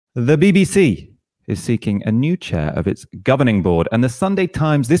The BBC is seeking a new chair of its governing board, and the Sunday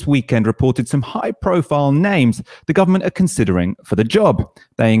Times this weekend reported some high-profile names the government are considering for the job.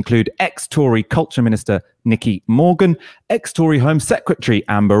 They include ex-Tory Culture Minister Nicky Morgan, ex-Tory Home Secretary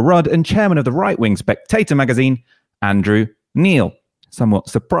Amber Rudd, and chairman of the right-wing Spectator magazine, Andrew Neil. Somewhat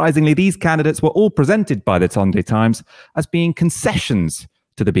surprisingly, these candidates were all presented by the Sunday Times as being concessions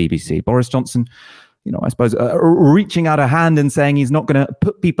to the BBC. Boris Johnson, I suppose, reaching out a hand and saying he's not going to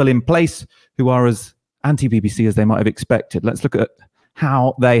put people in place who are as anti-BBC as they might have expected. Let's look at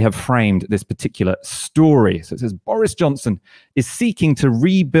how they have framed this particular story. So it says Boris Johnson is seeking to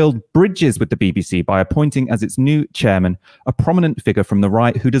rebuild bridges with the BBC by appointing as its new chairman a prominent figure from the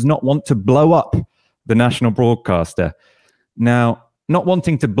right who does not want to blow up the national broadcaster. Now, not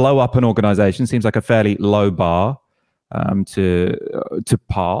wanting to blow up an organisation seems like a fairly low bar to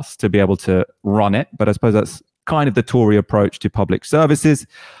pass, to be able to run it. But I suppose that's kind of the Tory approach to public services.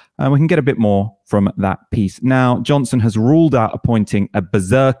 We can get a bit more from that piece. Now, Johnson has ruled out appointing a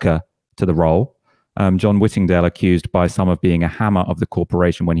berserker to the role. John Whittingdale, accused by some of being a hammer of the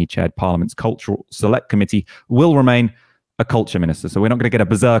corporation when he chaired Parliament's Cultural Select Committee, will remain a culture minister. So we're not going to get a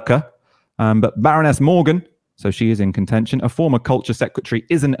berserker. But Baroness Morgan, so she is in contention. A former culture secretary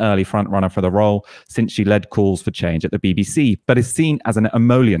is an early frontrunner for the role since she led calls for change at the BBC, but is seen as an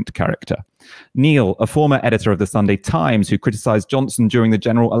emollient character. Neil, a former editor of the Sunday Times who criticised Johnson during the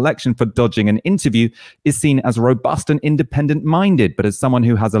general election for dodging an interview, is seen as robust and independent-minded, but as someone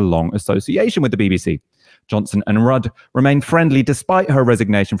who has a long association with the BBC. Johnson and Rudd remain friendly despite her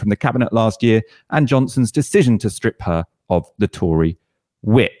resignation from the cabinet last year and Johnson's decision to strip her of the Tory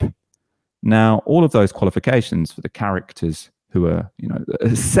whip. Now, all of those qualifications for the characters who are,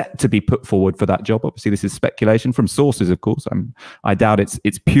 set to be put forward for that job. Obviously, this is speculation from sources, of course. I doubt it's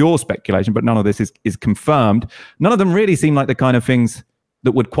pure speculation, but none of this is confirmed. None of them really seem like the kind of things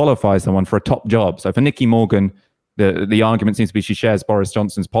that would qualify someone for a top job. So for Nicky Morgan, the argument seems to be she shares Boris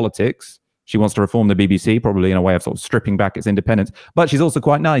Johnson's politics. She wants to reform the BBC, probably in a way of sort of stripping back its independence. But she's also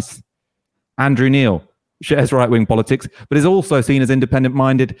quite nice. Andrew Neil shares right-wing politics, but is also seen as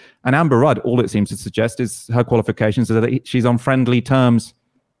independent-minded. And Amber Rudd, all it seems to suggest is her qualifications are that she's on friendly terms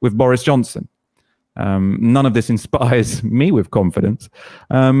with Boris Johnson. None of this inspires me with confidence.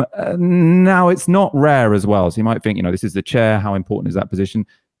 Now, it's not rare as well. So you might think, this is the chair. How important is that position?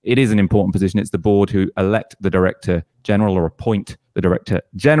 It is an important position. It's the board who elect the Director General or appoint the Director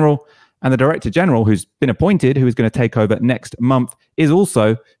General. And the Director General who's been appointed, who is going to take over next month, is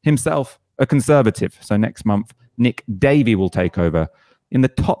also himself a Conservative. So next month, Nick Davey will take over in the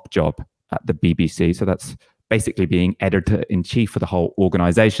top job at the BBC. So that's basically being editor-in-chief for the whole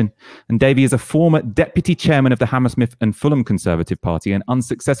organisation. And Davey is a former deputy chairman of the Hammersmith and Fulham Conservative Party and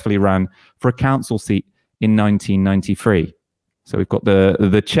unsuccessfully ran for a council seat in 1993. So we've got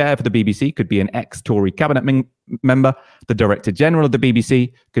the chair for the BBC could be an ex-Tory cabinet member. The Director General of the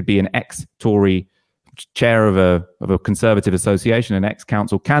BBC could be an ex-Tory chair of a Conservative association, an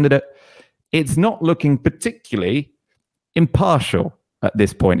ex-council candidate. It's not looking particularly impartial at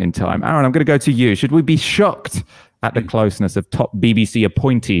this point in time. Aaron, I'm going to go to you. Should we be shocked at the closeness of top BBC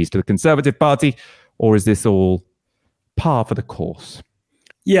appointees to the Conservative Party, or is this all par for the course?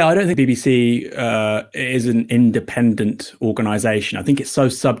 Yeah, I don't think BBC is an independent organisation. I think it's so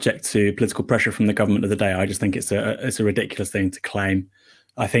subject to political pressure from the government of the day. I just think it's a ridiculous thing to claim.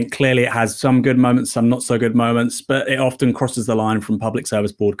 I think clearly it has some good moments, some not so good moments, but it often crosses the line from public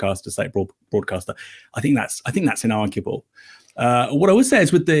service broadcaster to state broadcaster. I think that's inarguable. What I would say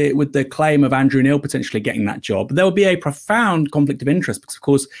is with the claim of Andrew Neil potentially getting that job, there will be a profound conflict of interest because, of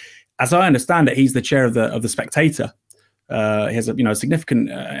course, as I understand it, he's the chair of the Spectator. He has a significant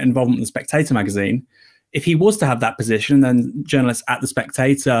involvement in the Spectator magazine. If he was to have that position, then journalists at the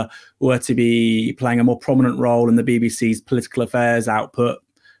Spectator were to be playing a more prominent role in the BBC's political affairs output,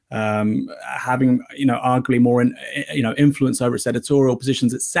 having arguably more influence over its editorial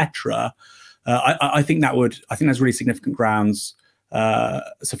positions, etc. I think that's really significant grounds,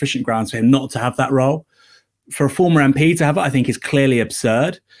 sufficient grounds for him not to have that role. For a former MP to have it, I think is clearly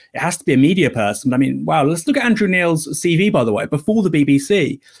absurd. It has to be a media person. I mean, wow, let's look at Andrew Neil's CV, by the way. Before the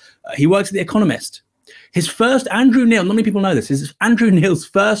BBC, he worked at The Economist. His first, Andrew Neil, not many people know this, Andrew Neil's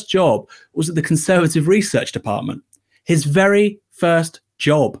first job was at the Conservative Research Department. His very first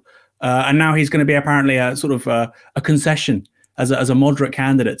job. And now he's going to be apparently a sort of a concession as a moderate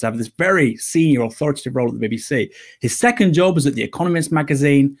candidate to have this very senior authoritative role at the BBC. His second job was at The Economist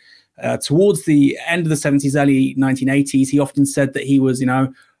magazine. Towards the end of the 70s, early 1980s, he often said that he was,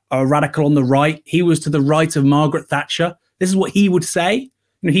 a radical on the right. He was to the right of Margaret Thatcher. This is what he would say.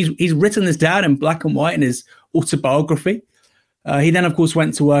 He's written this down in black and white in his autobiography. He then, of course,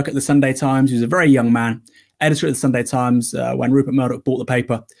 went to work at the Sunday Times. He was a very young man, editor at the Sunday Times when Rupert Murdoch bought the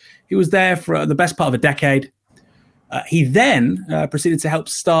paper. He was there for the best part of a decade. He then proceeded to help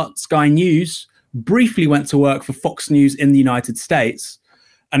start Sky News, briefly went to work for Fox News in the United States,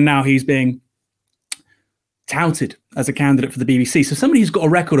 and now he's being touted as a candidate for the BBC. So somebody who's got a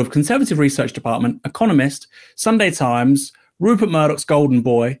record of Conservative Research Department, Economist, Sunday Times, Rupert Murdoch's golden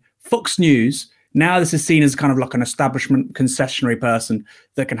boy, Fox News. Now this is seen as kind of like an establishment concessionary person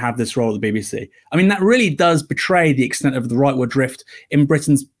that can have this role at the BBC. I mean, that really does betray the extent of the rightward drift in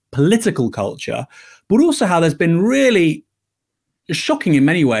Britain's political culture, but also how there's been really shocking in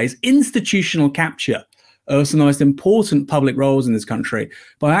many ways institutional capture of some of the most important public roles in this country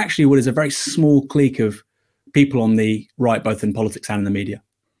by actually what is a very small clique of people on the right, both in politics and in the media.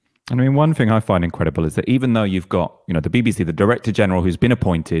 I mean, one thing I find incredible is that even though you've got, the BBC, the Director General who's been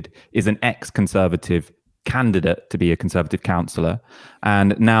appointed is an ex-Conservative candidate to be a Conservative councillor,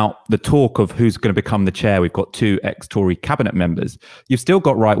 and now the talk of who's going to become the chair, we've got 2 ex-Tory cabinet members. You've still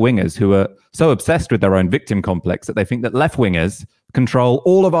got right-wingers who are so obsessed with their own victim complex that they think that left-wingers control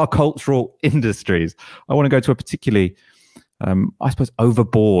all of our cultural industries. I want to go to a particularly I suppose,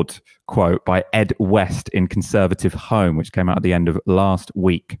 overboard quote by Ed West in Conservative Home, which came out at the end of last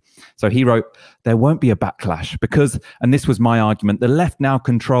week. So he wrote, "There won't be a backlash because, and this was my argument, the left now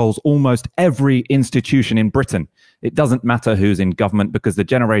controls almost every institution in Britain. It doesn't matter who's in government because the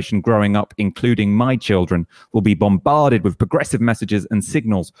generation growing up, including my children, will be bombarded with progressive messages and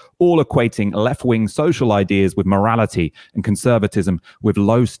signals, all equating left-wing social ideas with morality and conservatism with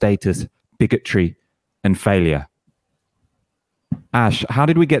low status, bigotry and failure." Ash, how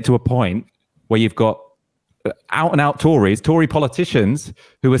did we get to a point where you've got out-and-out Tory politicians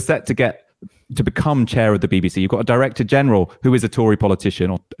who are set to become chair of the BBC? You've got a Director General who is a Tory politician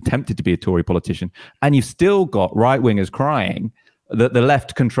or attempted to be a Tory politician, and you've still got right-wingers crying that the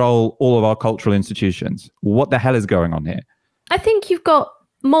left control all of our cultural institutions. What the hell is going on here? I think you've got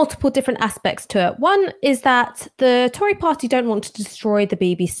multiple different aspects to it. One is that the Tory party don't want to destroy the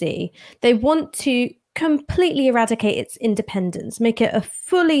BBC. They want to completely eradicate its independence, make it a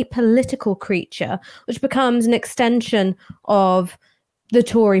fully political creature, which becomes an extension of the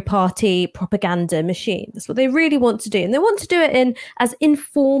Tory party propaganda machine. That's what they really want to do. And they want to do it in as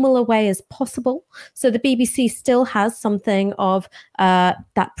informal a way as possible. So the BBC still has something of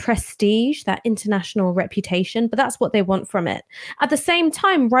that prestige, that international reputation, but that's what they want from it. At the same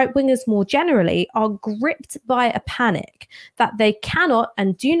time, right-wingers more generally are gripped by a panic that they cannot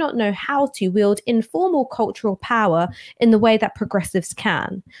and do not know how to wield informal cultural power in the way that progressives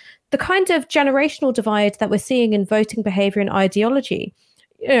can. The kind of generational divide that we're seeing in voting behavior and ideology,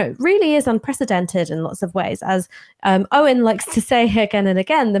 really is unprecedented in lots of ways. As Owen likes to say again and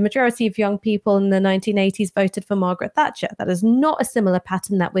again, the majority of young people in the 1980s voted for Margaret Thatcher. That is not a similar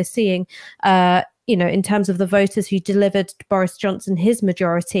pattern that we're seeing in terms of the voters who delivered Boris Johnson his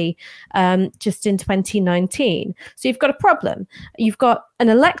majority just in 2019. So you've got a problem. You've got an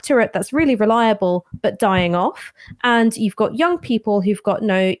electorate that's really reliable but dying off, and you've got young people who've got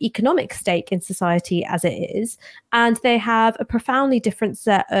no economic stake in society as it is, and they have a profoundly different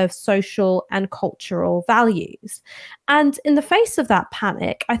set of social and cultural values. And in the face of that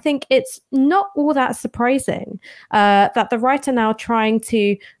panic, I think it's not all that surprising that the right are now trying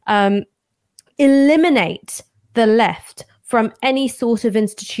to eliminate the left from any sort of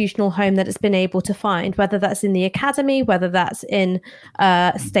institutional home that it's been able to find, whether that's in the academy, whether that's in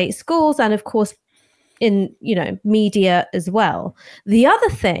state schools, and of course in media as well. The other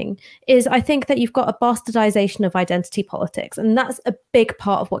thing is, I think that you've got a bastardization of identity politics, and that's a big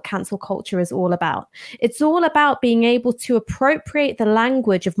part of what cancel culture is all about. It's all about being able to appropriate the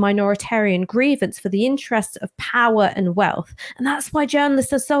language of minoritarian grievance for the interests of power and wealth. And that's why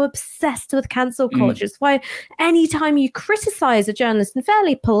journalists are so obsessed with cancel culture. It's why anytime you criticize a journalist in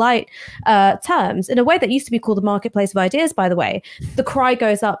fairly polite terms, in a way that used to be called the marketplace of ideas, by the way, the cry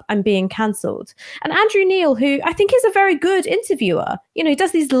goes up, "I'm being cancelled." And Andrew Neil, who I think is a very good interviewer, he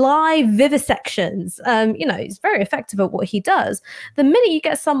does these live vivisections. He's very effective at what he does. The minute you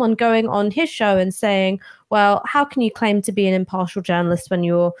get someone going on his show and saying, well, how can you claim to be an impartial journalist when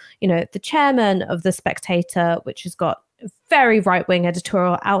you're, the chairman of The Spectator, which has got a very right-wing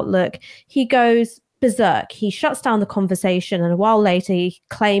editorial outlook, he goes berserk. He shuts down the conversation, and a while later he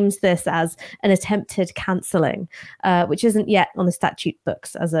claims this as an attempted cancelling, which isn't yet on the statute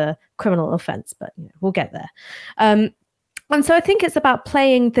books as a criminal offence, but we'll get there. And so I think it's about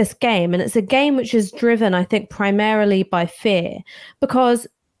playing this game, and it's a game which is driven, I think, primarily by fear, because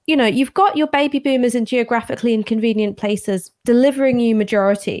you've got your baby boomers in geographically inconvenient places delivering you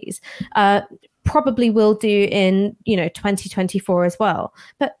majorities. probably will do in 2024 as well.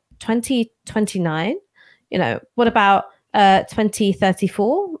 But 2029, what about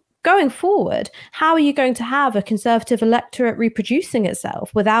 2034? Going forward, how are you going to have a conservative electorate reproducing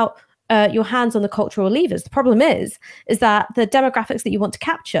itself without your hands on the cultural levers? The problem is that the demographics that you want to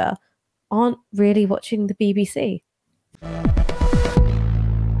capture aren't really watching the BBC.